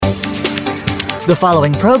The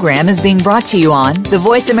following program is being brought to you on the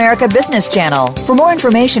Voice America Business Channel. For more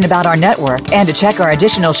information about our network and to check our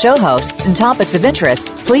additional show hosts and topics of interest,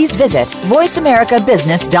 please visit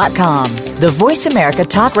voiceamericabusiness.com. The Voice America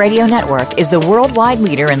Talk Radio Network is the worldwide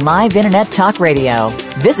leader in live Internet talk radio.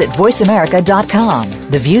 Visit voiceamerica.com.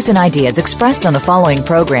 The views and ideas expressed on the following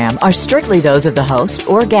program are strictly those of the host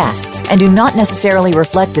or guests and do not necessarily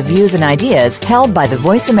reflect the views and ideas held by the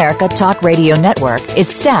Voice America Talk Radio Network,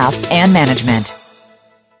 its staff, and management.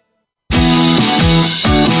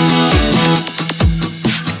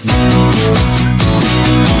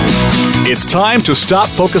 It's time to stop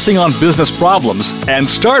focusing on business problems and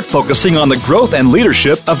start focusing on the growth and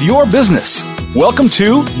leadership of your business. Welcome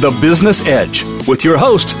to The Business Edge with your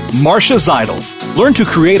host, Maysa Hawwash. Learn to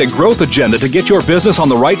create a growth agenda to get your business on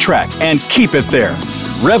the right track and keep it there.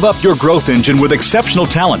 Rev up your growth engine with exceptional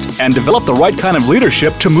talent and develop the right kind of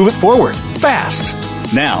leadership to move it forward fast.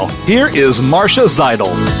 Now, here is Maysa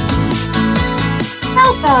Hawwash.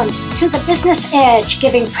 Welcome to The Business Edge,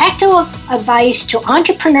 giving practical advice to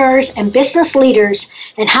entrepreneurs and business leaders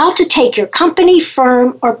and how to take your company,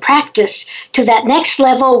 firm, or practice to that next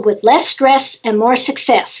level with less stress and more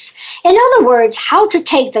success. In other words, how to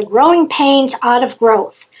take the growing pains out of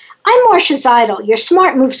growth. I'm Maysa Hawwash, your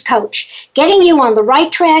Smart Moves coach, getting you on the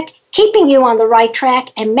right track, keeping you on the right track,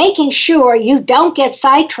 and making sure you don't get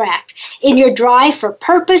sidetracked in your drive for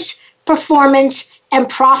purpose, performance, and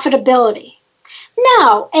profitability.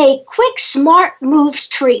 Now, a quick Smart Moves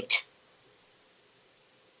treat.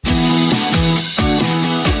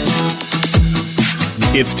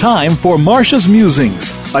 It's time for Marcia's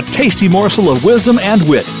Musings, a tasty morsel of wisdom and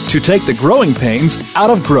wit to take the growing pains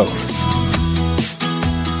out of growth.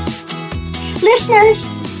 Listeners,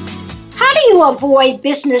 how do you avoid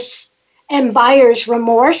business and buyer's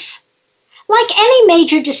remorse? Like any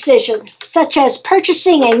major decision, such as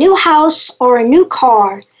purchasing a new house or a new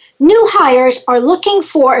car, new hires are looking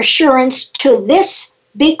for assurance to this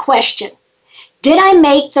big question: did I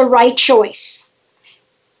make the right choice?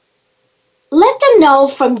 Let them know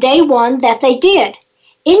from day one that they did.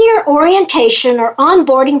 In your orientation or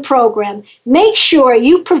onboarding program, make sure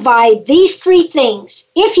you provide these three things.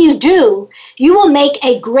 If you do, you will make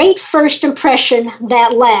a great first impression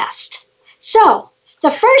that lasts. So,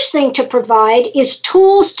 the first thing to provide is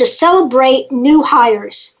tools to celebrate new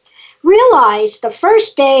hires. Realize the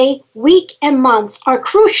first day, week, and month are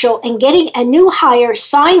crucial in getting a new hire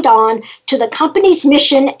signed on to the company's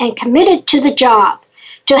mission and committed to the job.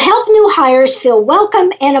 To help new hires feel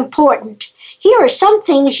welcome and important, here are some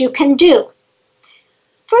things you can do.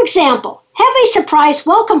 For example, have a surprise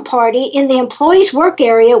welcome party in the employee's work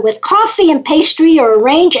area with coffee and pastry, or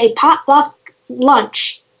arrange a potluck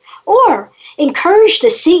lunch. Or encourage the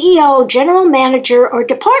CEO, general manager, or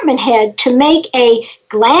department head to make a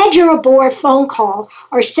glad you're aboard phone call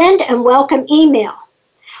or send a welcome email.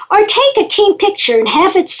 Or take a team picture and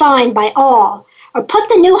have it signed by all, or put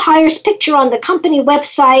the new hire's picture on the company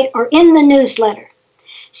website or in the newsletter.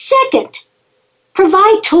 Second,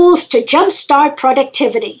 provide tools to jumpstart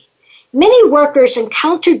productivity. Many workers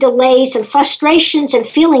encounter delays and frustrations in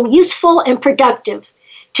feeling useful and productive.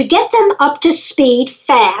 To get them up to speed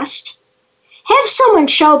fast, have someone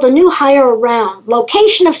show the new hire around,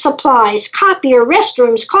 location of supplies, copier,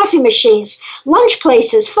 restrooms, coffee machines, lunch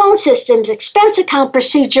places, phone systems, expense account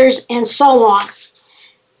procedures, and so on.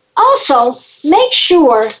 Also, make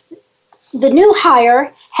sure the new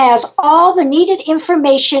hire has all the needed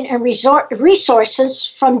information and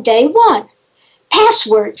resources from day one.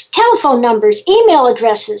 Passwords, telephone numbers, email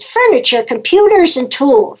addresses, furniture, computers, and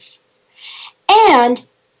tools. And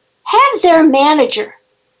have their manager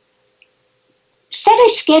set a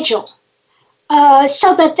schedule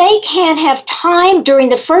so that they can have time during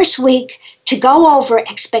the first week to go over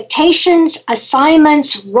expectations,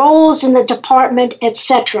 assignments, roles in the department,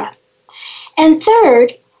 etc. And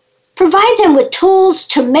third, provide them with tools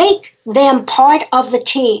to make them part of the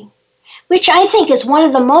team, which I think is one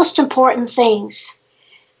of the most important things.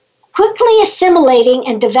 Quickly assimilating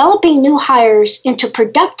and developing new hires into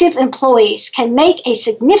productive employees can make a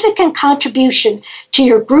significant contribution to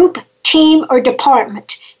your group, team, or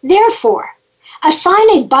department. Therefore, assign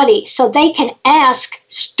a buddy so they can ask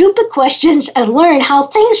stupid questions and learn how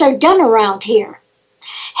things are done around here.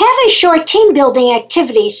 Have a short team building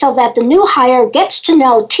activity so that the new hire gets to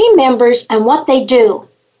know team members and what they do.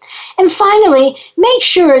 And finally, make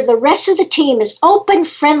sure the rest of the team is open,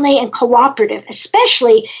 friendly, and cooperative,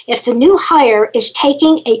 especially if the new hire is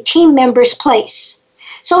taking a team member's place.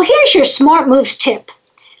 So here's your Smart Moves tip.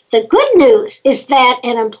 The good news is that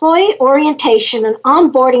an employee orientation and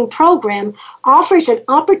onboarding program offers an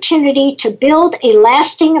opportunity to build a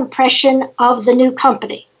lasting impression of the new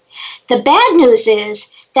company. The bad news is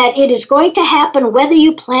that it is going to happen whether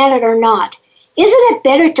you plan it or not. Isn't it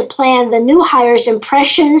better to plan the new hire's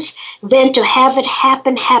impressions than to have it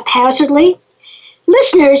happen haphazardly?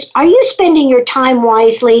 Listeners, are you spending your time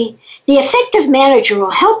wisely? The effective manager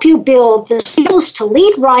will help you build the skills to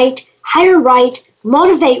lead right, hire right,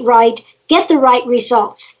 motivate right, get the right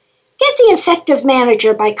results. Get the effective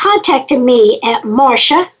manager by contacting me at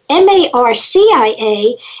Marcia,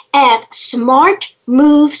 Marcia, at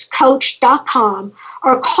smartmovescoach.com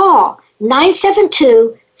or call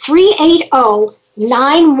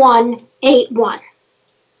 972-380-9181.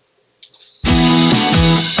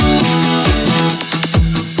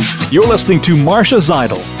 You're listening to Marcia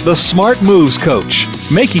Zeidel, the Smart Moves Coach,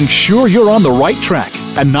 making sure you're on the right track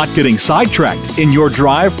and not getting sidetracked in your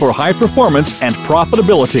drive for high performance and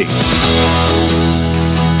profitability.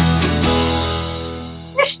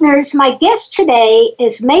 Listeners, my guest today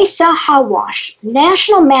is Maysa Hawwash,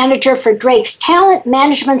 National Manager for Drake's Talent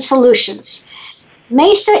Management Solutions.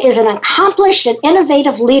 Maysa is an accomplished and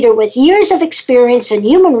innovative leader with years of experience in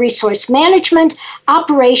human resource management,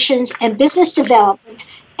 operations, and business development,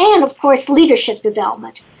 and, of course, leadership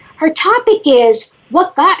development. Her topic is,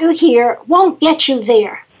 what got you here won't get you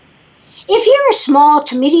there. If you're a small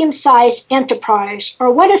to medium-sized enterprise,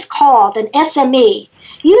 or what is called an SME,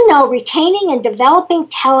 you know retaining and developing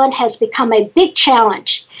talent has become a big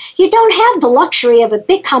challenge. You don't have the luxury of a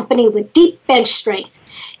big company with deep bench strength.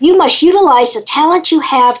 You must utilize the talent you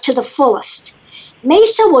have to the fullest.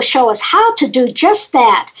 Maysa will show us how to do just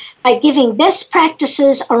that by giving best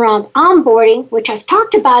practices around onboarding, which I've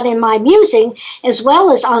talked about in my musing, as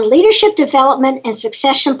well as on leadership development and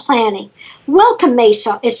succession planning. Welcome,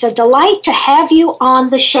 Maysa. It's a delight to have you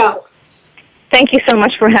on the show. Thank you so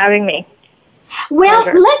much for having me. Well,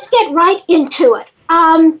 let's get right into it.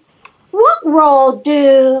 What role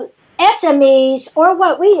do SMEs, or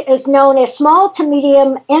what is known as small to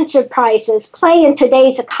medium enterprises, play in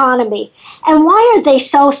today's economy, and why are they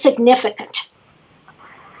so significant?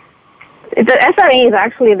 The SMEs,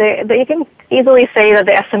 actually, you can easily say that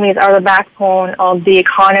the SMEs are the backbone of the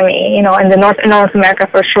economy, in North America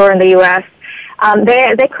for sure, in the U.S.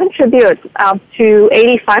 They contribute to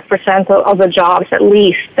 85% of the jobs at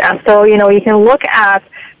least. So, you can look at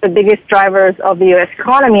the biggest drivers of the U.S.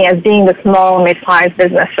 economy as being the small and mid-sized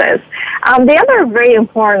businesses. The other very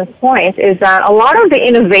important point is that a lot of the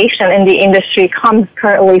innovation in the industry comes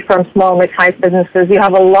currently from small and mid-sized businesses. You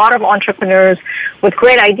have a lot of entrepreneurs with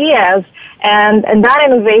great ideas, and that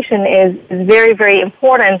innovation is very, very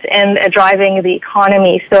important in driving the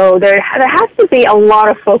economy. So there has to be a lot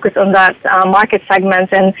of focus on that market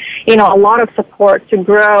segment and, a lot of support to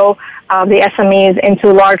grow the SMEs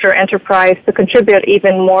into larger enterprise to contribute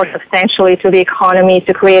even more substantially to the economy,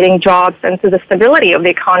 to creating jobs, and to the stability of the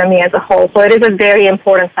economy as a whole. So it is a very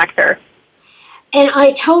important sector. And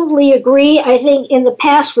I totally agree. I think in the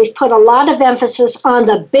past we've put a lot of emphasis on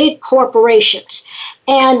the big corporations.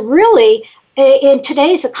 And really, in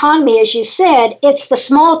today's economy, as you said, it's the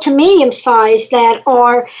small to medium size that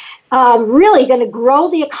are really going to grow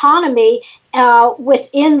the economy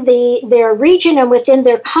within their region and within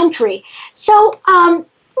their country. So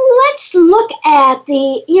let's look at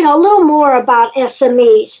a little more about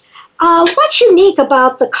SMEs. What's unique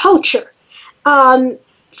about the culture?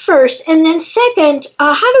 First, and then second,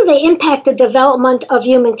 how do they impact the development of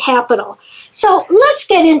human capital? So let's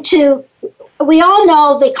get into, we all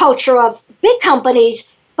know the culture of big companies,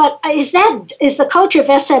 but is the culture of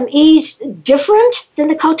SMEs different than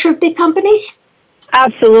the culture of big companies?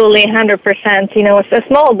 Absolutely, 100%. A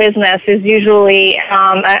small business is usually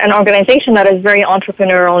an organization that is very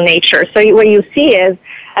entrepreneurial in nature. So what you see is,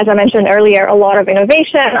 as I mentioned earlier, a lot of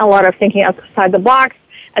innovation, a lot of thinking outside the box.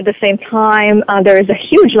 At the same time, there is a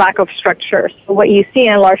huge lack of structure. So what you see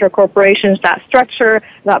in larger corporations, that structure,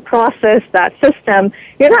 that process, that system,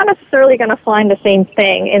 you're not necessarily going to find the same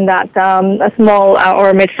thing in that a small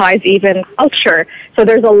or mid-sized even culture. So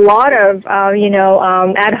there's a lot of,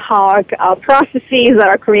 ad hoc processes that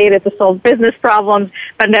are created to solve business problems,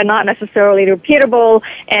 but they're not necessarily repeatable,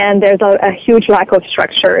 and there's a huge lack of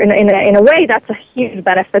structure. In a way, that's a huge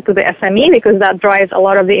benefit to the SME because that drives a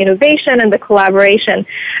lot of the innovation and the collaboration.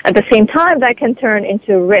 At the same time, that can turn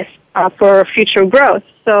into risk for future growth.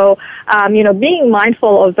 So, being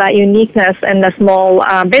mindful of that uniqueness in the small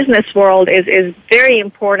business world is very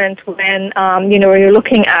important when, when you're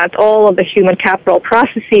looking at all of the human capital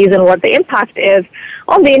processes and what the impact is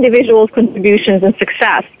on the individual's contributions and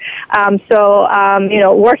success.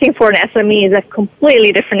 Working for an SME is a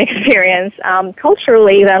completely different experience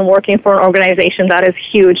culturally than working for an organization that is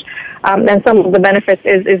huge. And some of the benefits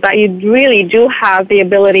is that you really do have the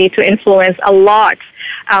ability to influence a lot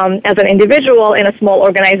as an individual in a small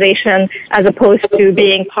organization as opposed to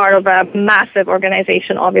being part of a massive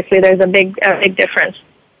organization. Obviously, there's a big difference.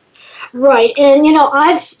 Right, and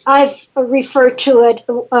I've referred to it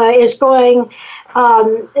as going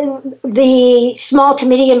the small to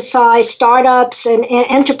medium-sized startups and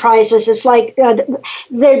enterprises is like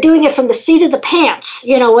they're doing it from the seat of the pants.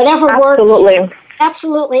 Whatever works.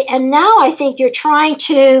 Absolutely. And now I think you're trying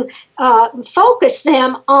to focus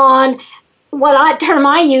them on term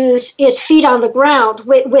I use is feet on the ground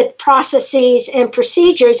with processes and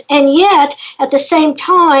procedures. And yet, at the same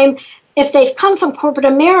time, if they've come from corporate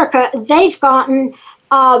America, they've gotten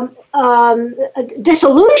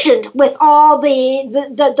disillusioned with all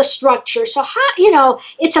the structure. So,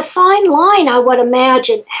 it's a fine line, I would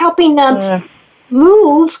imagine, helping them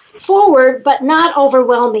move forward, but not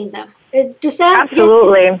overwhelming them. Does that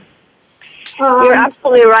absolutely? You're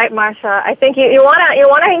absolutely right, Marsha. I think you want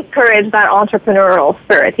to encourage that entrepreneurial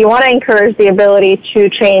spirit. You want to encourage the ability to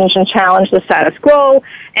change and challenge the status quo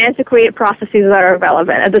and to create processes that are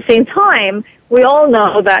relevant. At the same time, we all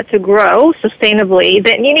know that to grow sustainably,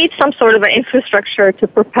 that you need some sort of an infrastructure to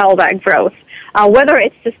propel that growth. Whether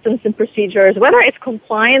it's systems and procedures, whether it's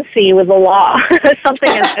compliancy with the law,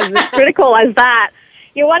 something as critical as that.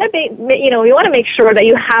 You want to make sure that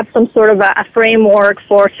you have some sort of a framework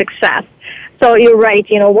for success. So you're right,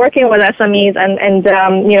 working with SMEs and in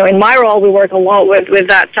my role, we work a lot with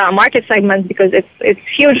that market segment because it's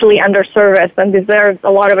hugely underserviced and deserves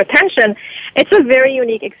a lot of attention. It's a very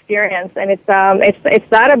unique experience, and it's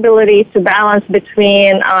that ability to balance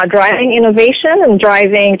between driving innovation and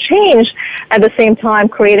driving change at the same time,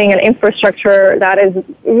 creating an infrastructure that is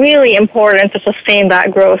really important to sustain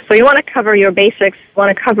that growth. So you want to cover your basics, you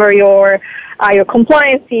want to cover your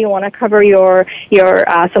compliance, you want to cover your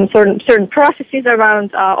some certain processes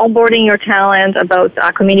around onboarding your talent, about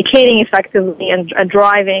communicating effectively and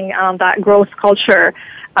driving that growth culture.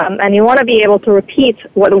 And you want to be able to repeat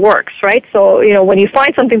what works, right? So, when you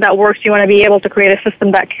find something that works, you want to be able to create a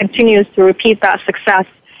system that continues to repeat that success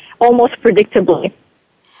almost predictably.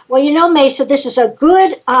 Well, Maysa, this is a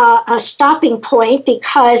good stopping point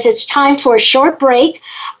because it's time for a short break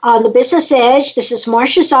on the Business Edge. This is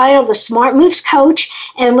Marsha Zeidel, the Smart Moves coach.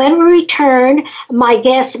 And when we return, my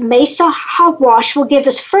guest, Maysa Hawwash, will give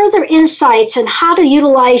us further insights on how to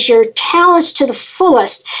utilize your talents to the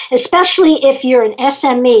fullest, especially if you're an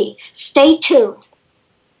SME. Stay tuned.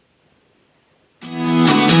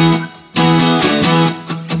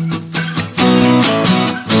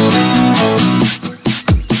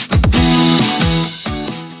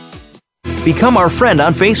 Become our friend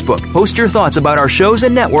on Facebook. Post your thoughts about our shows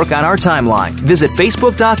and network on our timeline. Visit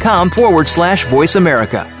facebook.com/Voice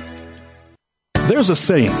America. There's a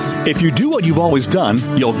saying, if you do what you've always done,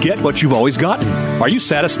 you'll get what you've always gotten. Are you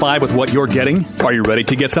satisfied with what you're getting? Are you ready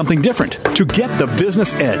to get something different? To get the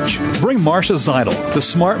business edge, bring Marsha Zeidel, the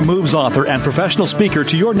Smart Moves author and professional speaker,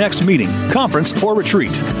 to your next meeting, conference, or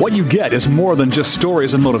retreat. What you get is more than just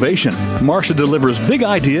stories and motivation. Marsha delivers big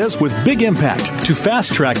ideas with big impact to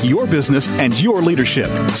fast-track your business and your leadership.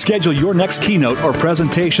 Schedule your next keynote or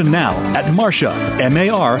presentation now at Marsha,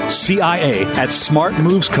 M-A-R-C-I-A, at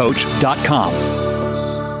smartmovescoach.com.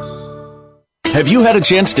 Have you had a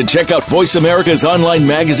chance to check out Voice America's online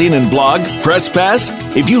magazine and blog, Press Pass?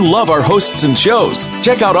 If you love our hosts and shows,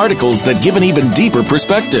 check out articles that give an even deeper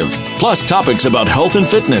perspective. Plus topics about health and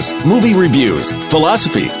fitness, movie reviews,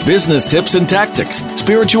 philosophy, business tips and tactics,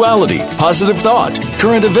 spirituality, positive thought,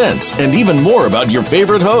 current events, and even more about your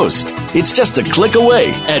favorite host. It's just a click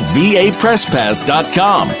away at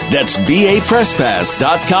vapresspass.com. That's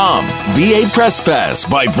vapresspass.com. VA Press Pass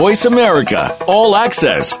by Voice America. All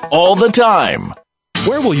access, all the time.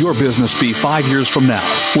 Where will your business be 5 years from now?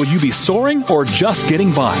 Will you be soaring or just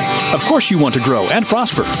getting by? Of course you want to grow and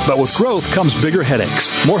prosper, but with growth comes bigger headaches.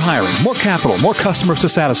 More hiring, more capital, more customers to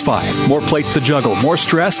satisfy, more plates to juggle, more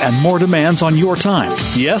stress, and more demands on your time.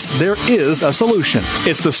 Yes, there is a solution.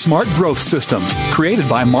 It's the Smart Growth System, created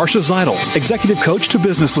by Marsha Zeidel, executive coach to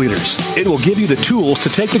business leaders. It will give you the tools to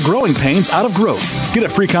take the growing pains out of growth. Get a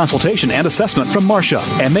free consultation and assessment from Marsha,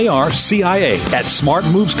 M-A-R-C-I-A, at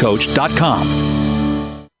smartmovescoach.com.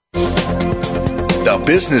 the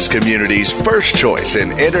business community's first choice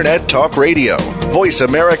in Internet Talk Radio, Voice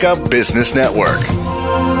America Business Network.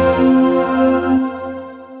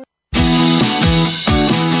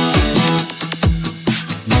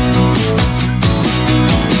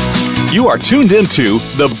 You are tuned into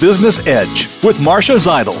The Business Edge with Marsha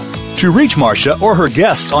Zeidel. To reach Marsha or her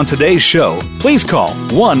guests on today's show, please call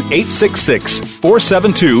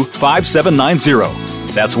 1-866-472-5790.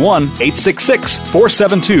 That's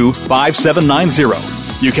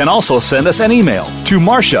 1-866-472-5790. You can also send us an email to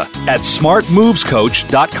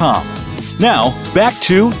marsha@smartmovescoach.com. Now, back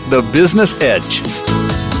to The Business Edge.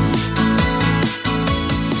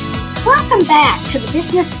 Welcome back to the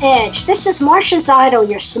Business Edge. This is Maysa Hawwash,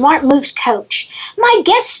 your Smart Moves coach. My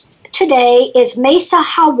guest today is Maysa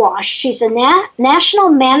Hawwash. She's a national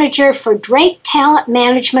manager for Drake Talent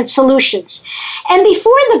Management Solutions. And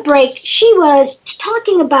before the break, she was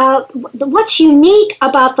talking about what's unique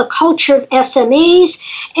about the culture of SMEs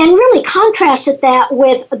and really contrasted that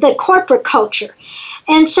with the corporate culture.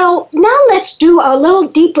 And so now let's do a little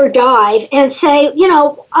deeper dive and say,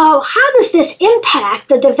 how does this impact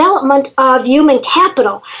the development of human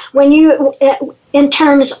capital when you, in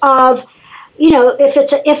terms of,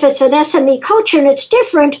 if it's an SME culture and it's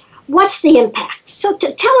different, what's the impact? So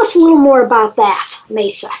tell us a little more about that,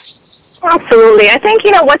 Maysa. Absolutely. I think,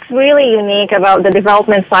 what's really unique about the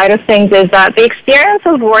development side of things is that the experience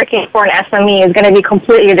of working for an SME is going to be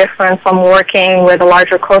completely different from working with a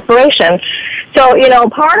larger corporation. So,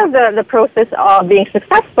 part of the process of being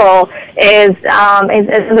successful is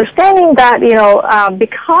understanding that,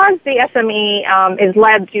 because the SME is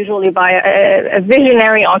led usually by a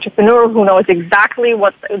visionary entrepreneur who knows exactly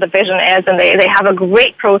what the vision is, and they have a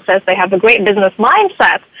great process, they have a great business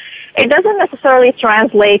mindset, it doesn't necessarily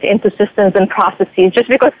translate into systems and processes. Just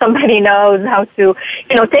because somebody knows how to,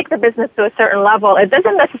 take the business to a certain level, it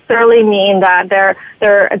doesn't necessarily mean that they're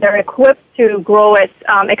equipped to grow it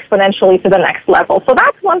exponentially to the next level. So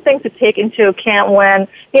that's one thing to take into account when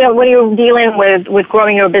you're dealing with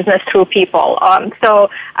growing your business through people.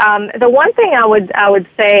 The one thing I would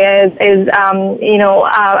say is as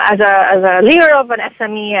a leader of an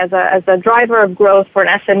SME, as a driver of growth for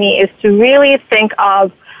an SME, is to really think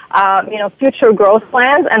of future growth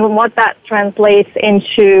plans and what that translates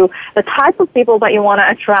into the type of people that you want to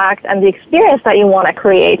attract and the experience that you want to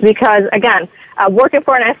create. Because, again, working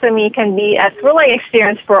for an SME can be a thrilling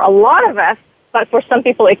experience for a lot of us, but for some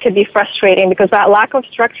people it could be frustrating because that lack of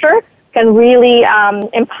structure can really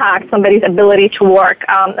impact somebody's ability to work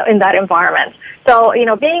in that environment. So,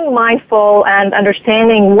 being mindful and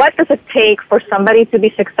understanding what does it take for somebody to be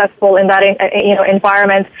successful in that,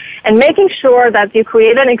 environment, and making sure that you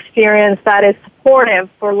create an experience that is supportive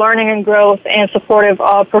for learning and growth and supportive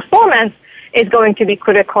of performance is going to be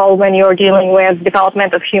critical when you're dealing with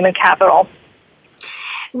development of human capital.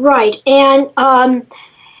 Right. And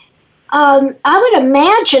I would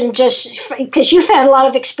imagine, just because you've had a lot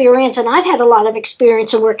of experience and I've had a lot of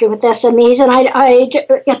experience in working with SMEs, and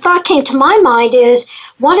a thought came to my mind is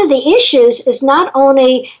one of the issues is not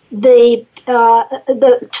only to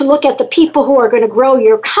look at the people who are going to grow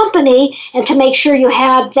your company and to make sure you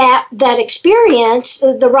have that experience,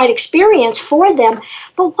 the right experience for them,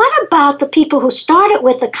 but what about the people who started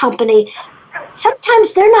with the company?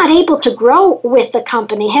 Sometimes they're not able to grow with the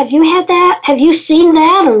company. Have you had that? Have you seen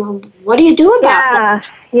that? And what do you do about that?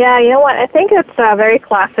 Yeah, you know what? I think it's a very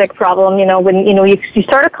classic problem. When you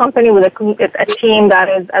start a company with a team that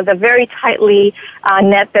is very tightly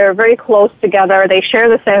knit, they're very close together. They share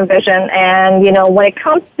the same vision, and when it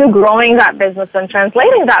comes to growing that business and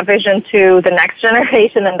translating that vision to the next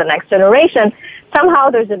generation and the next generation, somehow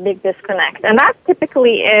there's a big disconnect, and that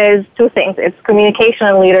typically is two things: it's communication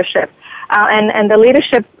and leadership. And the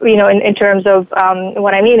leadership, in terms of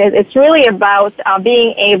what I mean is it's really about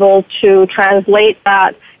being able to translate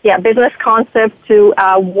that business concept to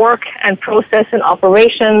work and process and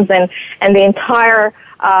operations and the entire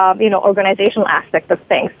organizational aspect of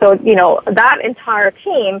things. So that entire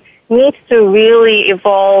team needs to really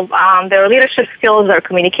evolve their leadership skills, their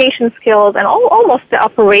communication skills, and almost the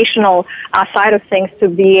operational side of things to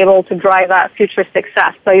be able to drive that future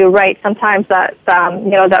success. So you're right. Sometimes that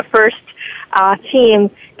that first team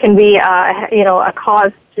can be a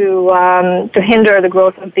cause to hinder the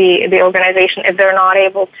growth of the organization if they're not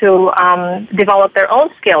able to develop their own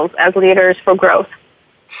skills as leaders for growth.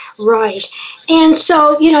 Right. And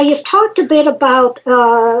so, you've talked quite a bit about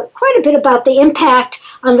the impact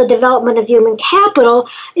on the development of human capital.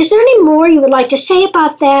 Is there any more you would like to say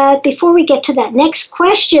about that before we get to that next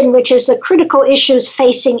question, which is the critical issues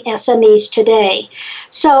facing SMEs today?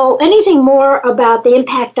 So anything more about the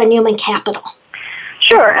impact on human capital?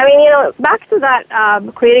 Sure. I mean, back to that,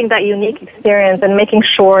 creating that unique experience and making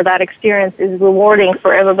sure that experience is rewarding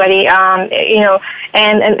for everybody. And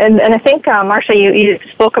I think, Marcia, you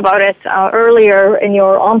spoke about it earlier in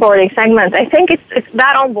your onboarding segment. I think it's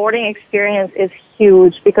that onboarding experience is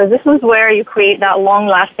huge, because this is where you create that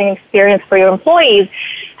long-lasting experience for your employees.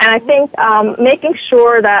 And I think making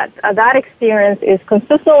sure that that experience is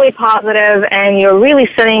consistently positive and you're really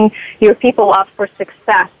setting your people up for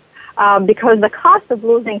success. Because the cost of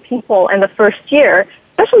losing people in the first year,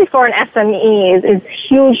 especially for an SME, is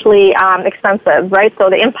hugely expensive, right? So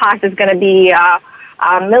the impact is going to be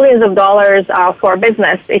millions of dollars for a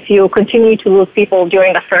business if you continue to lose people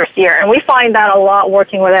during the first year. And we find that a lot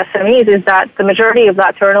working with SMEs is that the majority of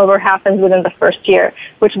that turnover happens within the first year,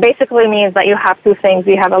 which basically means that you have two things.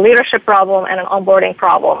 You have a leadership problem and an onboarding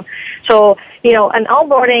problem. So, an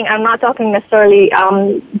onboarding, I'm not talking necessarily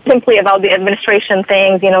simply about the administration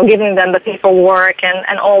things, giving them the paperwork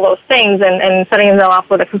and all those things and setting them up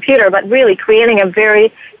with a computer, but really creating a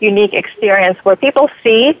very unique experience where people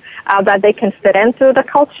see that they can fit into the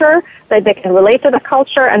culture, that they can relate to the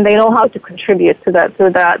culture, and they know how to contribute to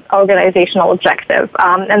that organizational objective.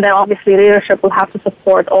 And then obviously leadership will have to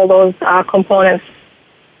support all those components.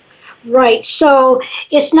 Right. So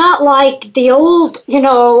it's not like the old,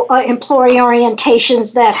 employee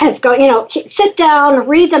orientations that have sit down,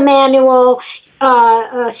 read the manual,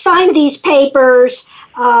 sign these papers,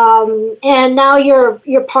 and now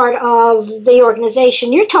you're part of the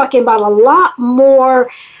organization. You're talking about a lot more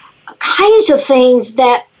kinds of things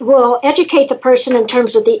that will educate the person in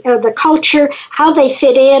terms of the culture, how they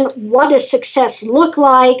fit in, what does success look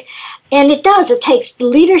like. And it does. It takes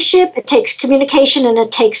leadership, it takes communication, and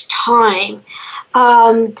it takes time.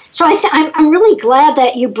 So I'm really glad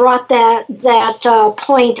that you brought that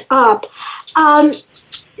point up.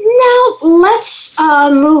 Now let's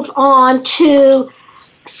move on to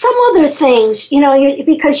some other things,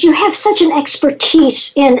 because you have such an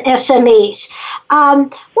expertise in SMEs.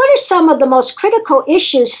 What are some of the most critical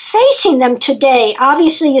issues facing them today?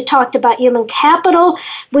 Obviously, you talked about human capital.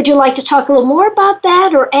 Would you like to talk a little more about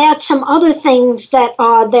that or add some other things that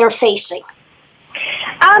they're facing?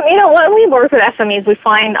 When we work with SMEs, we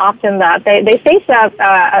find often that they face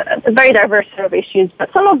a very diverse set of issues,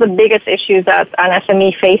 but some of the biggest issues that an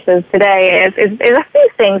SME faces today is a few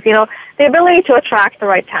things, the ability to attract the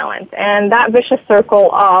right talent and that vicious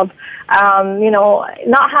circle of,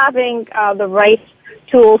 not having the right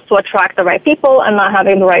tools to attract the right people and not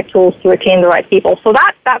having the right tools to retain the right people. So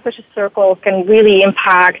that vicious circle can really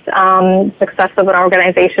impact success of an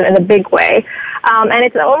organization in a big way. And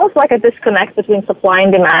it's almost like a disconnect between supply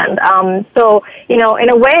and demand. So, in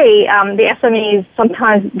a way, the SMEs,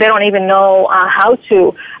 sometimes they don't even know how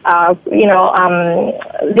to,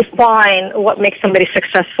 define what makes somebody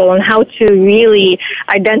successful and how to really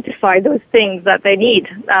identify those things that they need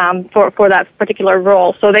for that particular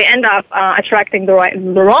role. So they end up attracting the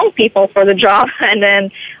wrong people for the job and then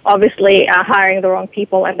obviously hiring the wrong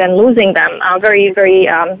people and then losing them very, very,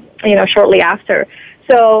 shortly after.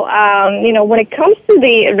 So, when it comes to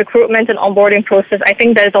the recruitment and onboarding process, I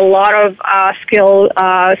think there's a lot of skills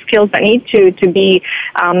that need to be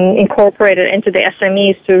incorporated into the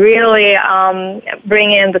SMEs to really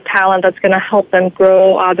bring in the talent that's going to help them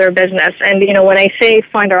grow their business. And, when I say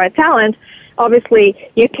find the right talent, obviously,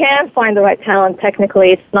 you can find the right talent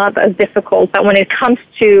technically. It's not as difficult. But when it comes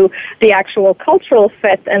to the actual cultural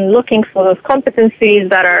fit and looking for those competencies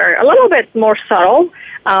that are a little bit more subtle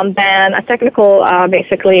than a technical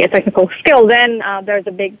skill, then there's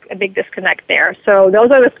a big disconnect there. So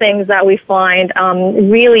those are the things that we find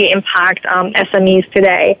really impact SMEs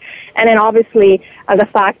today. And then obviously the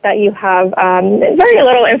fact that you have very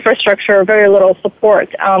little infrastructure, very little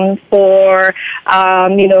support for,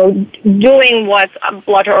 doing what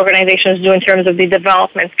larger organizations do in terms of the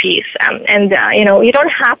development piece. You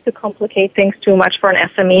don't have to complicate things too much for an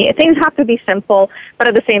SME. Things have to be simple, but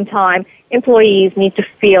at the same time, employees need to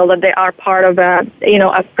feel that they are part of a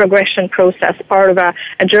progression process, part of a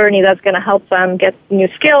journey that's going to help them get new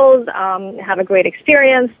skills, have a great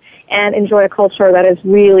experience, and enjoy a culture that is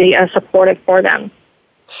really supportive for them.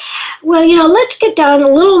 Well, let's get down a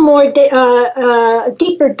little more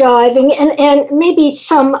deeper diving and maybe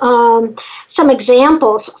some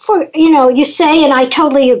examples. For you say, and I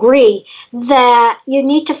totally agree, that you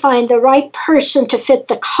need to find the right person to fit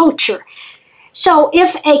the culture. So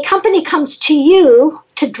if a company comes to you,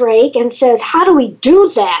 to Drake, and says, how do we do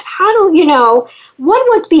that? What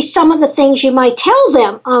would be some of the things you might tell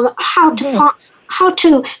them how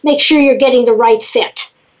to make sure you're getting the right fit?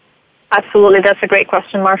 Absolutely. That's a great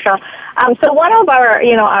question, Marsha. So one of our,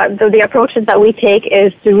 the approaches that we take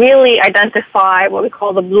is to really identify what we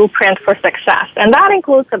call the blueprint for success. And that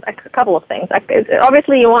includes a couple of things.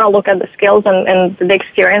 Obviously, you want to look at the skills and the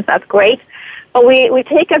experience. That's great. But we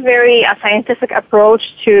take a very scientific approach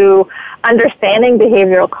to understanding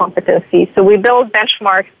behavioral competencies. So we build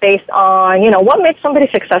benchmarks based on, what makes somebody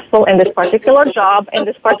successful in this particular job, in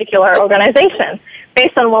this particular organization,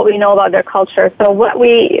 based on what we know about their culture. So what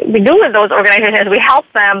we do with those organizations, we help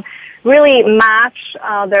them really match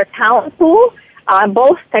their talent pool,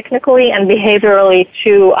 both technically and behaviorally,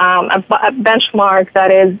 to a benchmark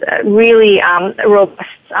that is really robust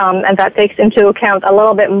and that takes into account a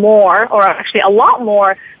little bit more, or actually a lot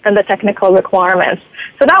more, than the technical requirements.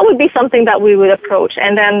 So that would be something that we would approach.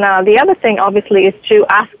 And then the other thing, obviously, is to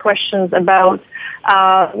ask questions about,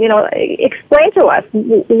 explain to us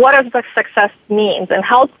what does the success means, and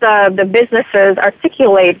help the businesses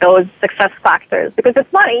articulate those success factors, because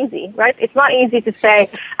it's not easy, right? It's not easy to say,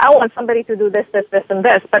 I want somebody to do this, this, this, and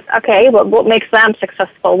this, but okay, what makes them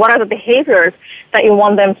successful? What are the behaviors that you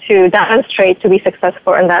want them to demonstrate to be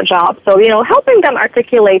successful in that job? So, helping them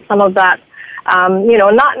articulate some of that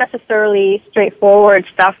not necessarily straightforward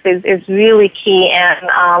stuff is really key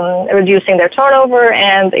in reducing their turnover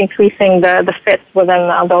and increasing the fits within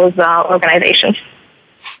those organizations.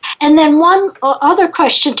 And then one other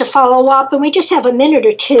question to follow up, and we just have a minute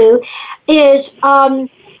or two, is,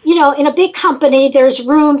 in a big company, there's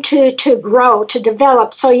room to grow, to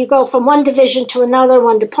develop. So you go from one division to another,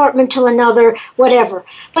 one department to another, whatever.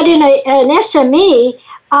 But in an SME,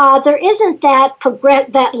 there isn't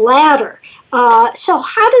that ladder. So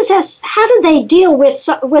how do they deal with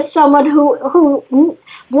someone who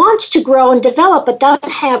wants to grow and develop but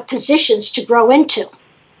doesn't have positions to grow into?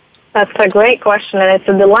 That's a great question, and it's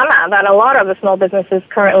a dilemma that a lot of the small businesses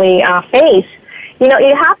currently face.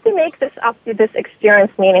 You have to make this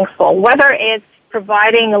experience meaningful, whether it's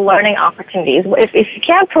providing learning opportunities. If you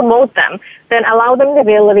can't promote them, then allow them the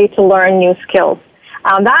ability to learn new skills.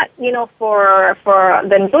 That, for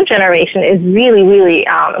the new generation is really, really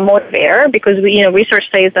a motivator, because research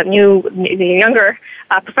says that the younger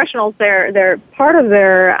professionals, their part of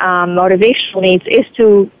their motivational needs is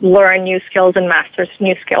to learn new skills and master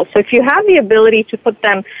new skills. So if you have the ability to put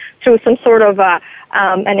them through some sort of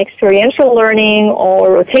an experiential learning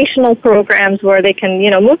or rotational programs where they can,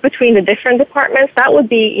 move between the different departments, that would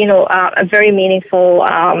be, a very meaningful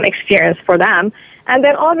experience for them. And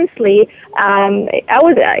then obviously, I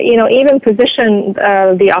would, even position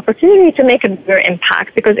the opportunity to make a bigger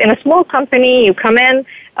impact, because in a small company, you come in,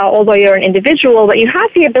 although you're an individual, but you have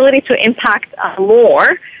the ability to impact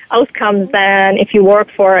more outcomes than if you work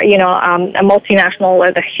for, a multinational or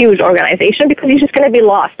a huge organization, because you're just going to be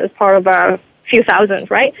lost as part of a few thousand,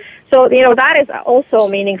 right? So, that is also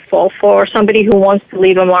meaningful for somebody who wants to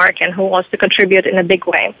leave a mark and who wants to contribute in a big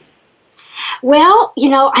way. Well,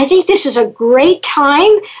 I think this is a great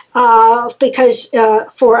time because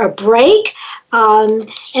for a break.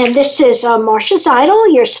 And this is Marsha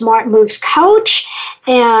Zeidel, your Smart Moves coach.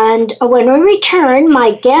 And when we return,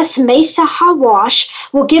 my guest, Maysa Hawwash,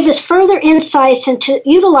 will give us further insights into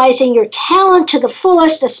utilizing your talent to the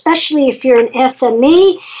fullest, especially if you're an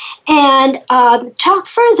SME, and talk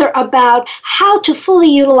further about how to fully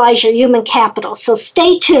utilize your human capital. So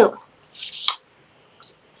stay tuned.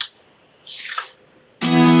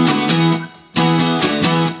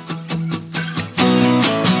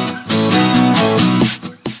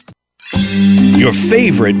 Your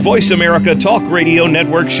favorite Voice America Talk Radio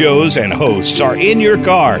Network shows and hosts are in your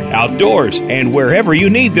car, outdoors, and wherever you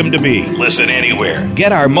need them to be. Listen anywhere.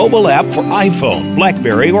 Get our mobile app for iPhone,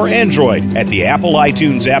 BlackBerry, or Android at the Apple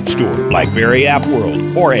iTunes App Store, BlackBerry App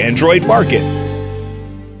World, or Android Market.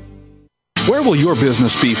 Where will your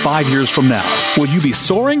business be 5 years from now? Will you be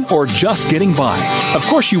soaring or just getting by? Of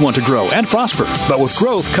course you want to grow and prosper, but with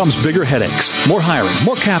growth comes bigger headaches. More hiring,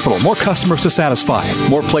 more capital, more customers to satisfy,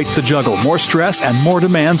 more plates to juggle, more stress, and more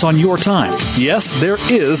demands on your time. Yes, there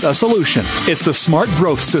is a solution. It's the Smart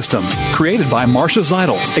Growth System, created by Marsha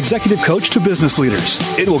Zeidel, executive coach to business leaders.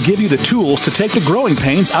 It will give you the tools to take the growing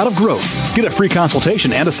pains out of growth. Get a free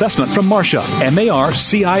consultation and assessment from Marsha,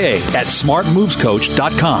 M-A-R-C-I-A, at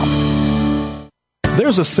smartmovescoach.com.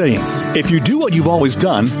 There's a saying, If you do what you've always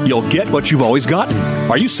done, you'll get what you've always gotten.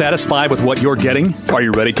 Are you satisfied with what you're getting? Are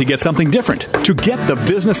you ready to get something different? To get the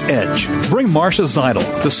business edge, bring Maysa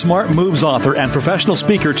Hawwash, the Smart Moves author and professional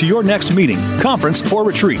speaker, to your next meeting, conference, or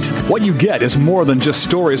retreat. What you get is more than just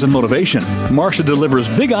stories and motivation. Maysa delivers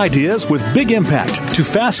big ideas with big impact to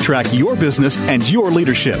fast-track your business and your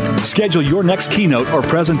leadership. Schedule your next keynote or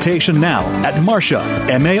presentation now at Marcia,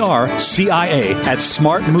 M-A-R-C-I-A, at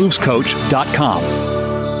smartmovescoach.com.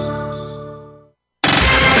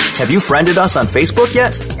 Have you friended us on Facebook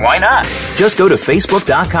yet? Why not? Just go to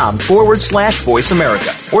facebook.com/Voice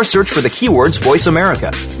America or search for the keywords Voice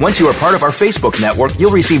America. Once you are part of our Facebook network,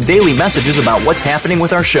 you'll receive daily messages about what's happening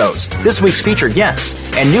with our shows, this week's featured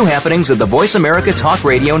guests, and new happenings of the Voice America Talk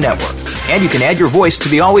Radio Network. And you can add your voice to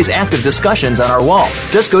the always active discussions on our wall.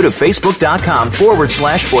 Just go to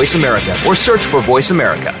facebook.com/Voice America or search for Voice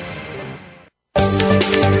America.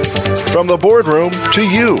 From the boardroom to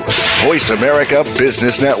you, Voice America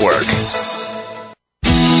Business Network.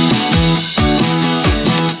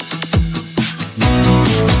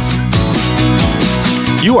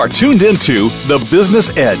 You are tuned into The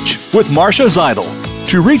Business Edge with Maysa Hawwash.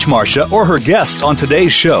 To reach Marcia or her guests on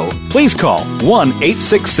today's show, please call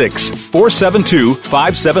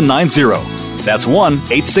 1-866-472-5790. That's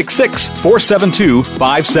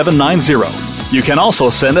 1-866-472-5790. You can also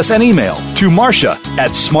send us an email to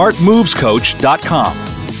marcia@smartmovescoach.com.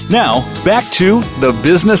 Now, back to The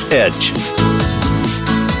Business Edge.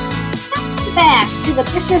 Back to The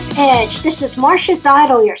Business Edge. This is Maysa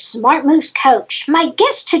Hawwash, your Smart Moves coach. My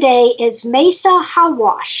guest today is Maysa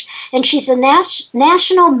Hawwash, and she's a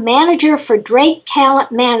National Manager for Drake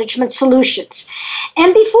Talent Management Solutions.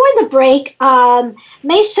 And before the break,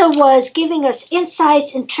 Maysa was giving us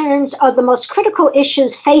insights in terms of the most critical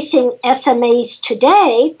issues facing SMEs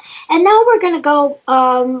today. And now we're going to go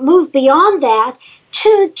move beyond that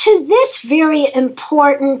to this very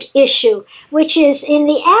important issue, which is, in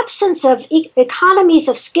the absence of economies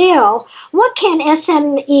of scale, what can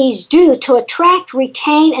SMEs do to attract,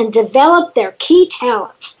 retain, and develop their key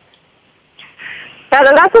talent?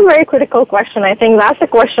 That's a very critical question. I think that's a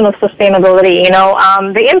question of sustainability.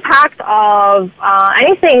 The impact of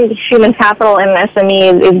anything human capital in an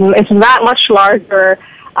SME is that much larger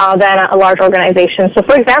than a large organization. So,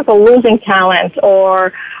 for example, losing talent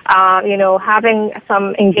or having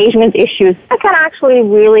some engagement issues, that can actually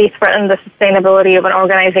really threaten the sustainability of an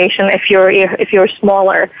organization if you're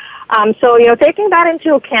smaller. So taking that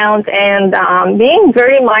into account and being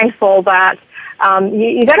very mindful that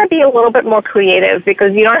you got to be a little bit more creative,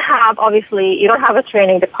 because you don't have a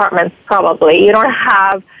training department, probably. You don't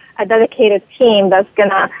have a dedicated team that's going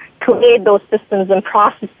to create those systems and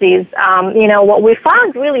processes. What we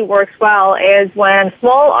found really works well is when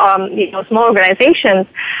small organizations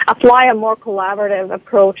apply a more collaborative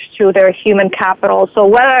approach to their human capital. So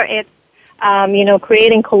whether it's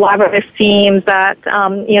creating collaborative teams that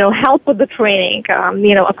help with the training,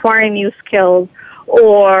 acquiring new skills,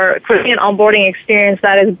 or creating an onboarding experience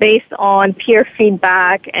that is based on peer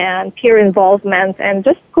feedback and peer involvement, and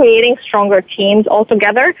just creating stronger teams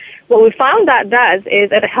altogether. What we found that does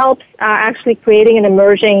is it helps actually creating an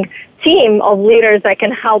emerging team of leaders that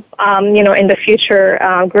can help, in the future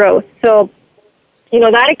growth. So,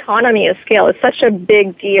 that economy of scale is such a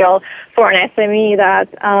big deal for an SME that,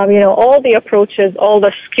 all the approaches, all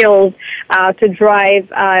the skills to drive,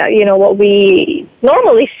 what we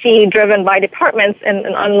normally see driven by departments and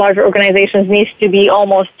larger organizations needs to be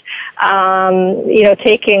almost,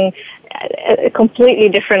 taking a completely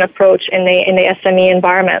different approach in the SME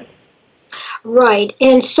environment. Right.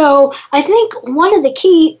 And so I think one of the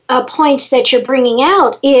key points that you're bringing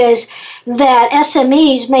out is that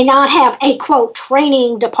SMEs may not have a, quote,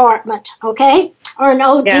 training department, okay, or an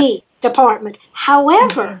OD department.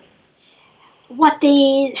 However, that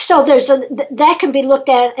can be looked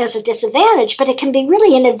at as a disadvantage, but it can be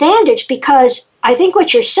really an advantage, because I think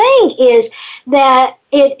what you're saying is that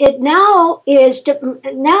it now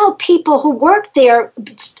people who work there,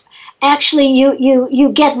 actually, you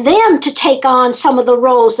get them to take on some of the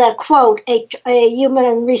roles that, quote, a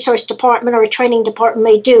human resource department or a training department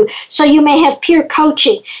may do. So you may have peer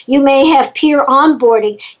coaching, you may have peer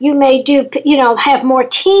onboarding, you may do, have more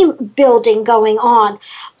team building going on.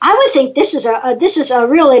 I would think this is a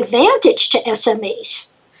real advantage to SMEs.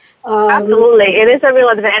 Absolutely, it is a real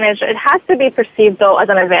advantage. It has to be perceived, though, as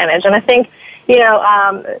an advantage, and I think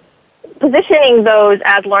positioning those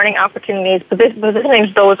as learning opportunities,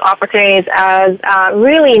 positioning those opportunities as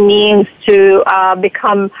really means to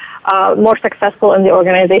become more successful in the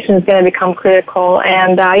organization is going to become critical.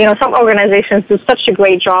 And, some organizations do such a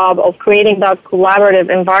great job of creating that collaborative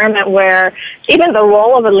environment where even the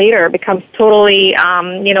role of a leader becomes totally,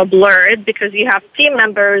 blurred, because you have team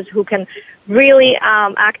members who can really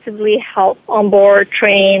actively help onboard,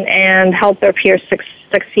 train, and help their peers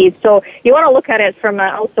succeed. So you want to look at it from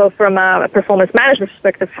a performance management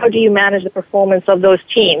perspective. How do you manage the performance of those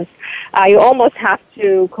teams? You almost have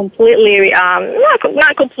to completely,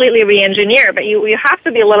 not completely re-engineer, but you have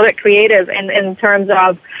to be a little bit creative in terms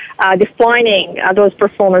of defining those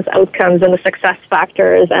performance outcomes and the success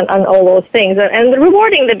factors and all those things, and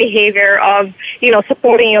rewarding the behavior of,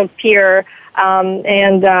 supporting your peer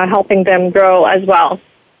and helping them grow as well.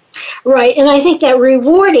 Right, and I think that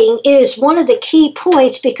rewarding is one of the key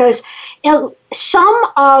points, because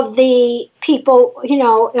some of the people,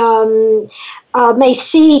 may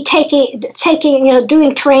see taking,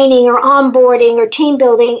 doing training or onboarding or team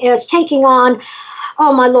building as taking on,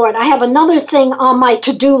 oh my Lord, I have another thing on my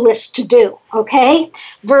to-do list to do, okay?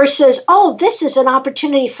 Versus, oh, this is an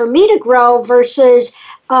opportunity for me to grow, versus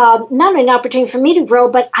not only an opportunity for me to grow,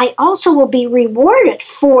 but I also will be rewarded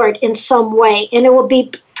for it in some way, and it will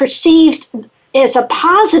be perceived as a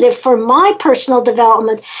positive for my personal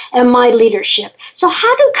development and my leadership. So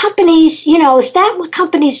how do companies, is that what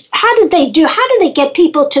companies, how do they get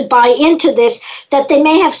people to buy into this, that they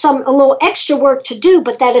may have a little extra work to do,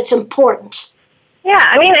 but that it's important? Yeah,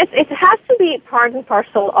 I mean, it has to be part and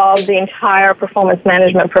parcel of the entire performance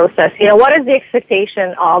management process. What is the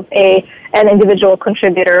expectation of an individual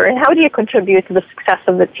contributor, and how do you contribute to the success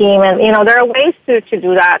of the team? And, there are ways to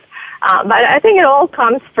do that. But I think it all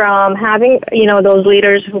comes from having, those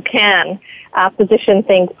leaders who can position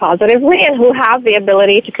things positively and who have the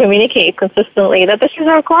ability to communicate consistently that this is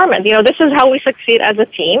a requirement. This is how we succeed as a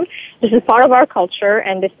team. This is part of our culture,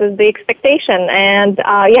 and this is the expectation. And,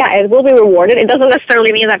 it will be rewarded. It doesn't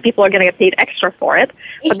necessarily mean that people are going to get paid extra for it,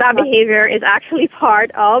 but that behavior is actually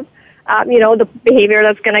part of the behavior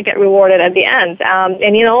that's going to get rewarded at the end.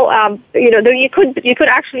 You could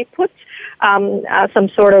actually put some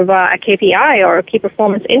sort of a KPI or a key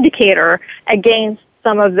performance indicator against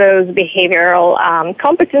some of those behavioral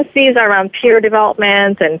competencies around peer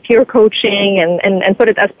development and peer coaching, and put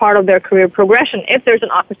it as part of their career progression if there's an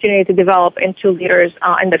opportunity to develop into leaders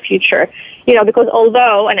in the future. Because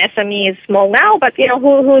although an SME is small now, but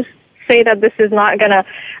who's say that this is not going to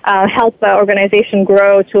help the organization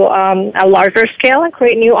grow to a larger scale and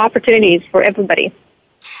create new opportunities for everybody.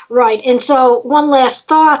 Right. And so one last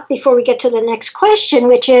thought before we get to the next question,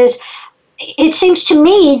 which is, it seems to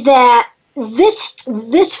me that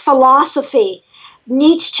this philosophy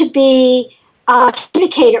needs to be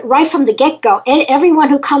communicated right from the get-go. And everyone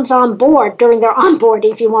who comes on board during their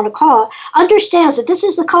onboarding, if you want to call it, understands that this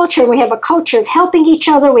is the culture. We have a culture of helping each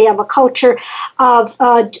other. We have a culture of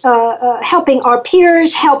helping our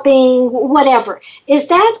peers, helping whatever. Is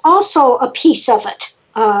that also a piece of it?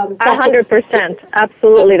 100%.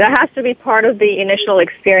 Absolutely. That has to be part of the initial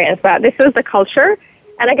experience, that this is the culture.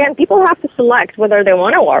 And again, people have to select whether they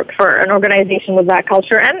want to work for an organization with that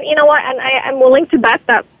culture. And you know what? And I'm willing to bet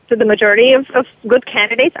that the majority of good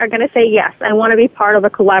candidates are going to say, yes, I want to be part of a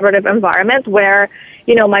collaborative environment where,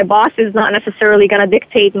 my boss is not necessarily going to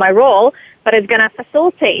dictate my role, but it's going to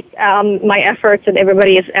facilitate my efforts and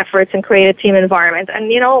everybody's efforts and create a team environment.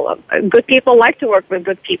 And, good people like to work with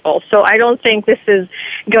good people. So I don't think this is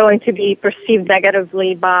going to be perceived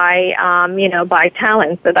negatively by, by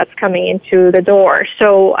talent that's coming into the door.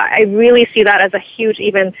 So I really see that as a huge,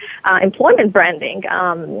 even employment branding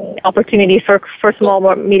opportunity for small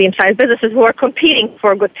or medium-sized businesses who are competing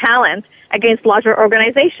for good talent against larger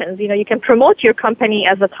organizations. You can promote your company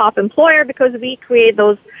as a top employer because we create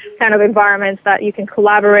those kind of environments that you can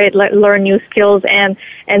collaborate, learn new skills, and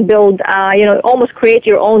build, almost create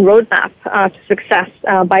your own roadmap to success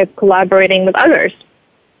by collaborating with others.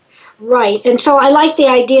 Right. And so I like the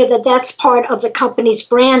idea that that's part of the company's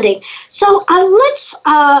branding. So let's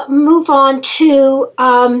move on to,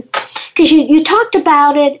 because you talked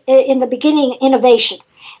about it in the beginning, innovation.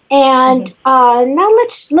 And now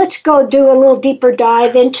let's go do a little deeper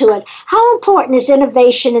dive into it. How important is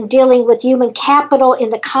innovation in dealing with human capital in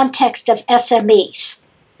the context of SMEs?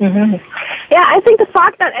 Mm-hmm. Yeah, I think the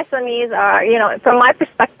fact that SMEs are, from my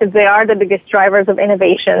perspective, they are the biggest drivers of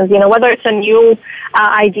innovations. Whether it's a new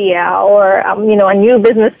idea or, a new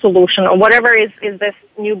business solution or whatever is this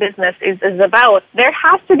new business is about, there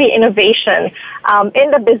has to be innovation in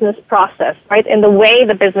the business process, right? In the way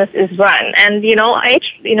the business is run. And,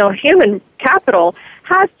 human capital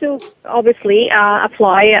has to obviously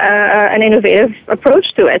apply an innovative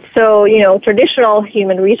approach to it. So, traditional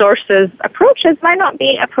human resources approaches might not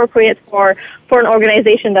be appropriate for an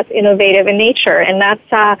organization that's innovative in nature. And that's,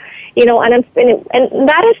 and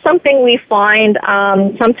that is something we find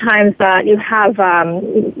sometimes that you have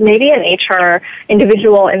maybe an HR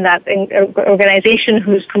individual in that organization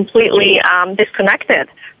who's completely disconnected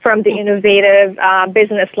from the innovative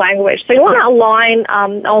business language. So you want to align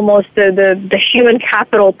almost the human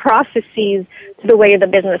capital processes to the way the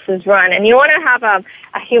business is run. And you want to have a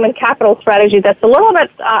human capital strategy that's a little bit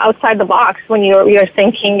outside the box when you're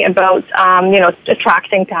thinking about,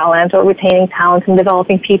 attracting talent or retaining talent and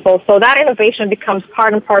developing people. So that innovation becomes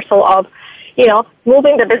part and parcel of,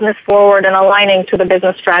 moving the business forward and aligning to the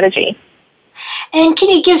business strategy. And can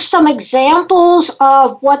you give some examples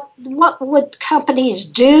of what would companies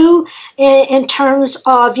do in terms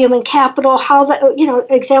of human capital?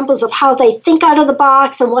 Examples of how they think out of the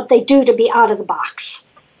box and what they do to be out of the box.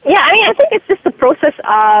 Yeah, I think it's just the process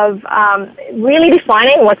of really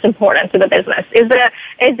defining what's important to the business. Is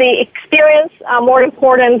the experience more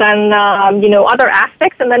important than other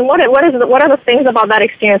aspects? And then what are the things about that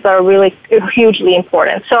experience that are really hugely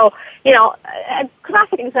important? So, a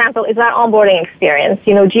classic example is that onboarding experience.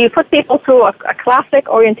 Do you put people through a classic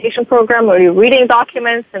orientation program where you're reading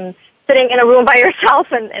documents and sitting in a room by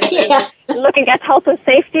yourself and looking at health and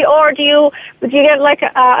safety, or do you get like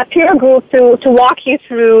a peer group to walk you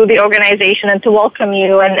through the organization and to welcome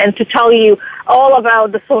you and to tell you all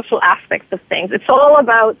about the social aspects of things? It's all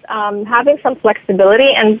about having some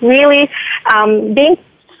flexibility and really being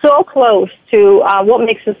so close to what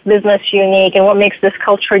makes this business unique and what makes this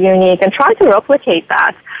culture unique, and try to replicate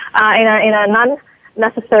that in a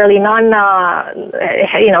non-necessarily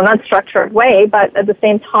non-structured way, but at the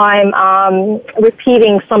same time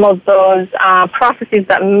repeating some of those processes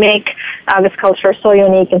that make this culture so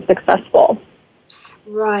unique and successful.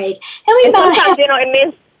 Right. And sometimes, it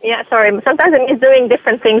means. Yeah, sorry. Sometimes it means doing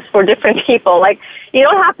different things for different people. Like, you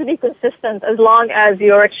don't have to be consistent as long as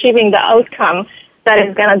you're achieving the outcome that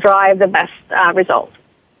is going to drive the best result.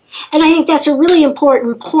 And I think that's a really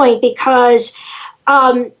important point, because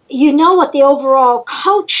you know what the overall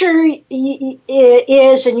culture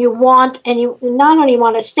is, and you not only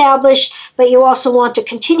want to establish, but you also want to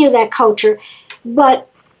continue that culture. But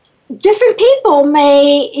different people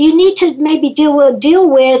you need to maybe deal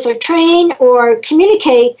with or train or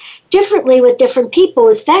communicate differently with different people.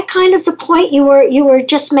 Is that kind of the point you were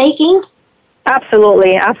just making?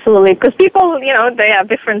 Absolutely. Because people, they have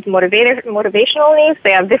different motivational needs,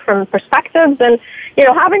 they have different perspectives, and,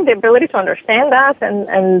 having the ability to understand that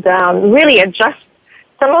and really adjust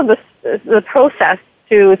some of the process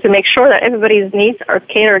to make sure that everybody's needs are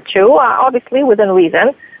catered to, obviously within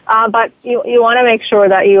reason. But you want to make sure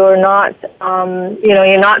that you're not,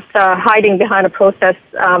 you're not hiding behind a process,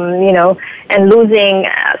 and losing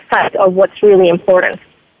sight of what's really important.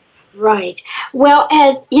 Right. Well,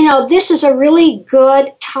 and, this is a really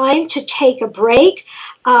good time to take a break.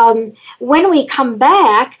 When we come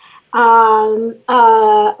back,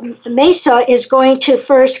 Maysa is going to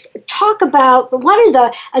first talk about what are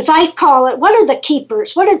the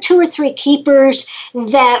keepers? What are 2 or 3 keepers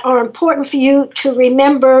that are important for you to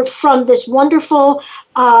remember from this wonderful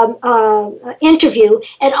interview,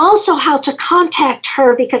 and also how to contact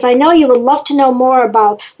her, because I know you would love to know more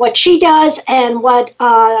about what she does and what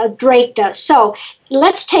Drake does. So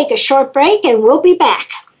let's take a short break and we'll be back.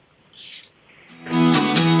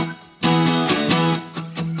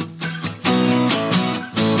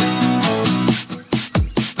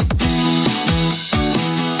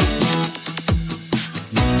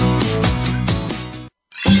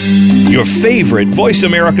 Your favorite Voice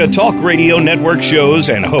America Talk Radio Network shows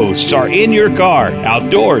and hosts are in your car,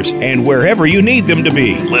 outdoors, and wherever you need them to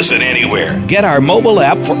be. Listen anywhere. Get our mobile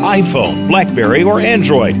app for iPhone, BlackBerry, or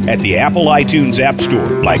Android at the Apple iTunes App Store,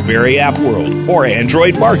 BlackBerry App World, or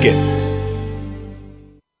Android Market.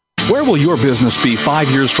 Where will your business be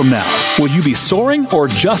 5 years from now? Will you be soaring or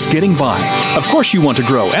just getting by? Of course you want to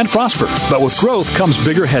grow and prosper, but with growth comes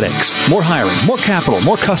bigger headaches, more hiring, more capital,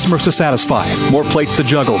 more customers to satisfy, more plates to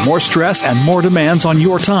juggle, more stress, and more demands on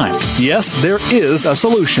your time. Yes, there is a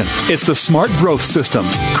solution. It's the Smart Growth System,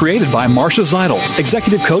 created by Marcia Zeidel,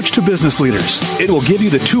 executive coach to business leaders. It will give you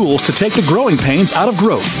the tools to take the growing pains out of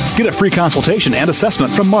growth. Get a free consultation and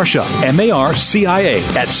assessment from Marcia, M-A-R-C-I-A,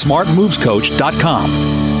 at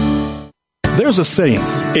smartmovescoach.com. There's a saying,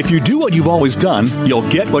 If you do what you've always done, you'll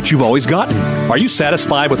get what you've always gotten. Are you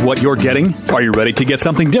satisfied with what you're getting? Are you ready to get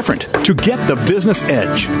something different? To get the business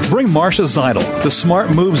edge, bring Marcia Zeidel, the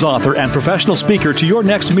Smart Moves author and professional speaker, to your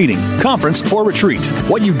next meeting, conference, or retreat.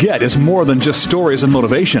 What you get is more than just stories and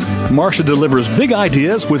motivation. Marcia delivers big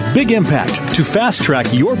ideas with big impact to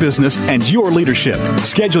fast-track your business and your leadership.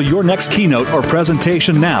 Schedule your next keynote or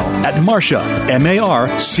presentation now at Marcia,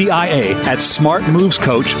 M-A-R-C-I-A, at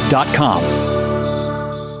smartmovescoach.com.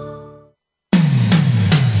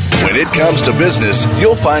 When it comes to business,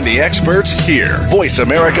 you'll find the experts here. Voice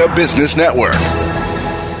America Business Network.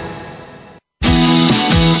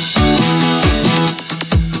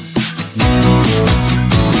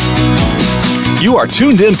 You are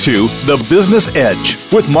tuned into The Business Edge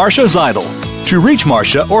with Marcia Zeidel. To reach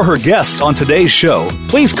Marcia or her guests on today's show,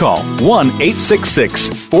 please call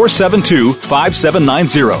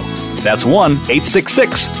 1-866-472-5790. That's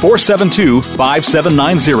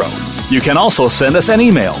 1-866-472-5790. You can also send us an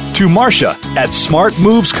email to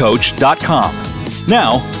marcia@smartmovescoach.com.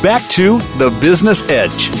 Now, back to The Business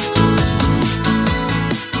Edge.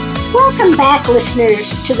 Welcome back,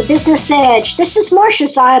 listeners, to The Business Edge. This is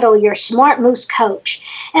Maysa Hawwash, your Smart Moves coach.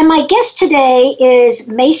 And my guest today is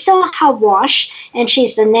Maysa Hawwash, and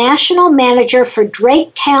she's the National Manager for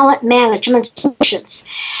Drake Talent Management Solutions.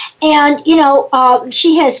 And,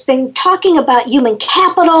 she has been talking about human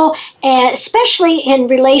capital, and especially in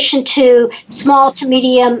relation to small to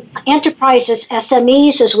medium enterprises,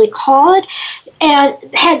 SMEs, as we call it, and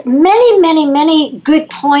had many, many, many good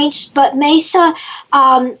points. But Maysa,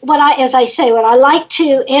 what I like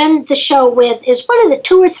to end the show with is what are the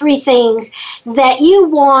 2 or 3 things that you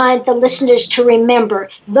want the listeners to remember?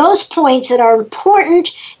 Those points that are important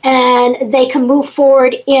and they can move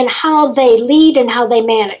forward in how they lead and how they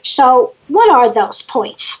manage. So what are those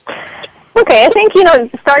points? Okay, I think,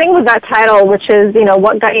 starting with that title, which is,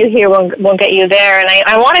 what got you here won't get you there. And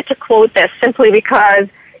I wanted to quote this simply because,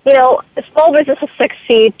 small businesses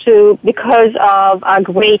succeed because of a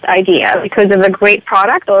great idea, because of a great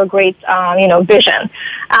product or a great, vision.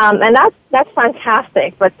 And that's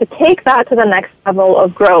fantastic. But to take that to the next level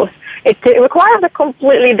of growth, it requires a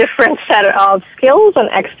completely different set of skills and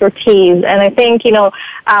expertise. And I think,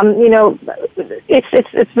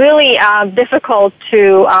 it's really difficult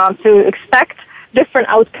to expect different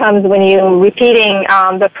outcomes when you're repeating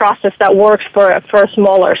the process that works for a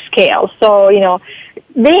smaller scale. So,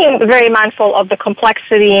 being very mindful of the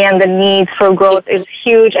complexity and the need for growth is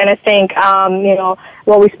huge. And I think,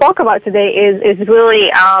 what we spoke about today is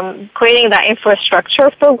really creating that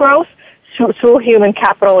infrastructure for growth through human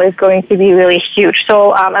capital is going to be really huge.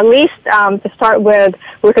 So at least to start with,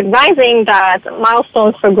 recognizing that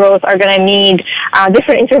milestones for growth are going to need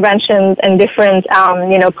different interventions and different,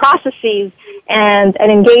 processes. And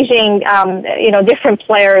engaging, different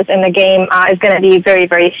players in the game is going to be very,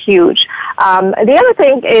 very huge. The other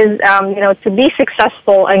thing is, to be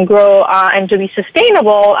successful and grow and to be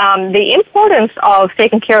sustainable, the importance of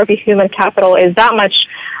taking care of your human capital is that much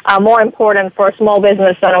more important for a small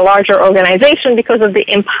business than a larger organization because of the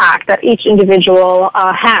impact that each individual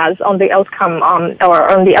has on the outcome or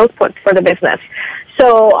on the output for the business.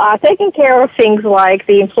 So taking care of things like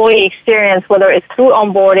the employee experience, whether it's through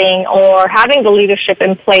onboarding or having the leadership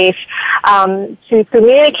in place to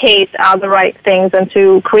communicate the right things and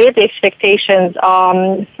to create the expectations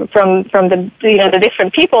from the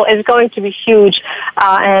different people is going to be huge,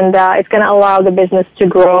 and it's going to allow the business to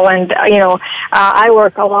grow. And I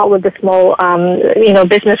work a lot with the small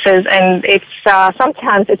businesses, and it's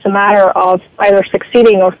sometimes it's a matter of either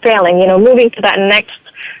succeeding or failing. Moving to that next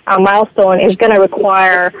milestone is going to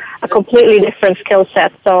require a completely different skill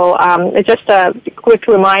set. So it's just a quick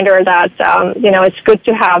reminder that, it's good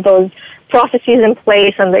to have those processes in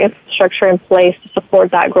place and the infrastructure in place to support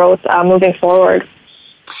that growth moving forward.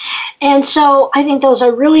 And so I think those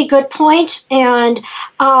are really good points. And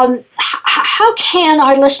how can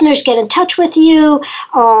our listeners get in touch with you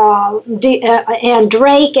and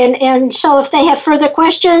Drake? And so if they have further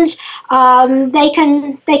questions, they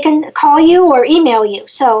can call you or email you.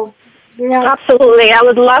 So. Absolutely. I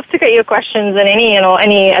would love to get your questions and any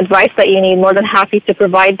advice that you need. More than happy to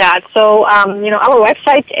provide that. So, our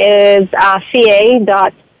website is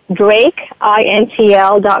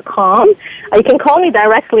ca.drakeintl.com. You can call me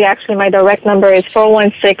directly. Actually, my direct number is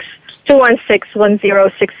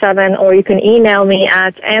 416-216-1067, or you can email me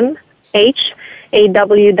at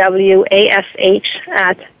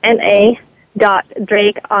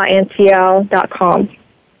mhawwash@na.drakeintl.com.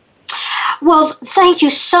 Well, thank you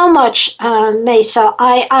so much, Maysa.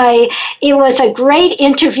 It was a great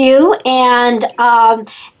interview, and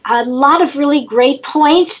a lot of really great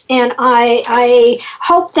points, and I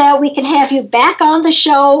hope that we can have you back on the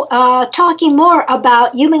show talking more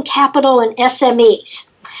about human capital and SMEs.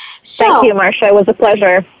 So, thank you, Marcia. It was a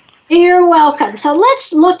pleasure. You're welcome. So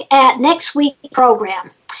let's look at next week's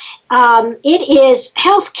program. It is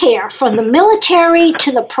healthcare from the military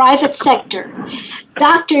to the private sector.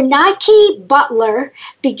 Dr. Nike Butler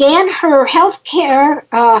began her healthcare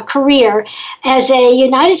career as a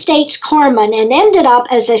United States corpsman and ended up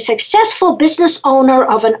as a successful business owner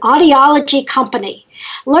of an audiology company.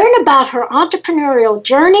 Learn about her entrepreneurial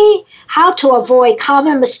journey, how to avoid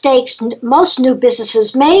common mistakes most new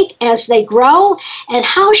businesses make as they grow, and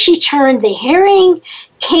how she turned the hearing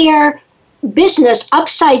care business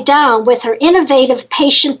upside down with her innovative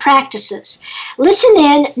patient practices. Listen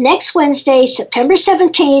in next Wednesday, September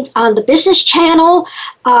 17th on the Business Channel,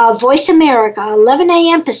 Voice America, 11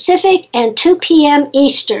 a.m. Pacific and 2 p.m.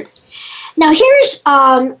 Eastern. Now here's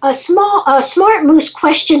a smart moose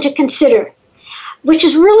question to consider, which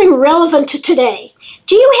is really relevant to today.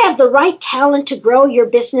 Do you have the right talent to grow your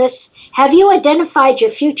business? Have you identified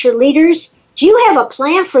your future leaders? Do you have a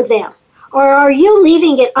plan for them? Or are you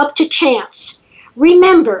leaving it up to chance?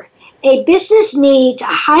 Remember, a business needs a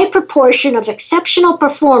high proportion of exceptional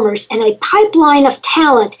performers and a pipeline of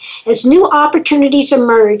talent as new opportunities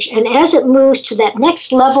emerge and as it moves to that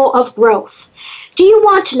next level of growth. Do you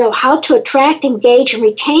want to know how to attract, engage, and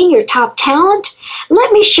retain your top talent?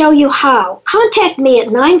 Let me show you how. Contact me at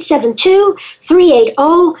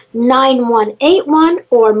 972-380-9181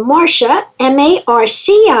 or Marcia,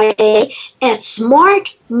 M-A-R-C-I-A, at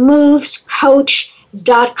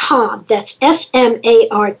smartmovescoach.com. That's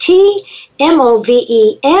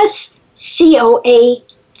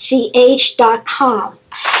SMARTMOVESCOACH.com.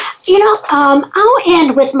 I'll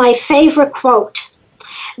end with my favorite quote.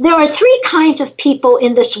 There are three kinds of people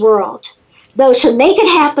in this world: those who make it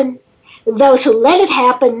happen, those who let it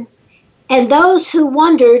happen, and those who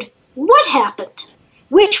wondered what happened.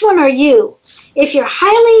 Which one are you? If you're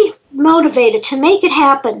highly motivated to make it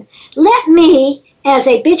happen, let me, as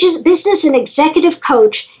a business and executive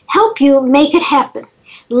coach, help you make it happen.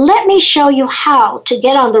 Let me show you how to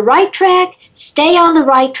get on the right track, stay on the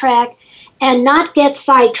right track, and not get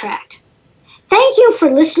sidetracked. Thank you for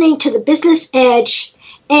listening to The Business Edge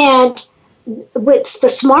and with the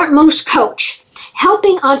Smart Moose Coach,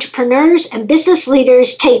 helping entrepreneurs and business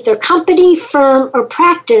leaders take their company, firm, or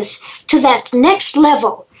practice to that next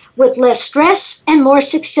level with less stress and more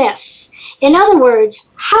success. In other words,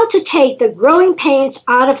 how to take the growing pains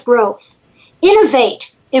out of growth.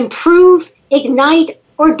 Innovate, improve, ignite,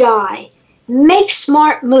 or die. Make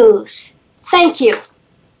smart moves. Thank you.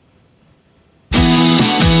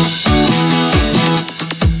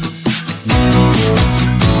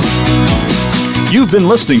 You've been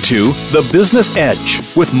listening to The Business Edge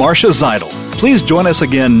with Marcia Zeidel. Please join us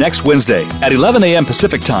again next Wednesday at 11 a.m.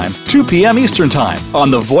 Pacific Time, 2 p.m. Eastern Time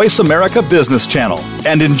on the Voice America Business Channel,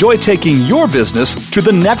 and enjoy taking your business to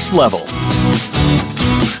the next level.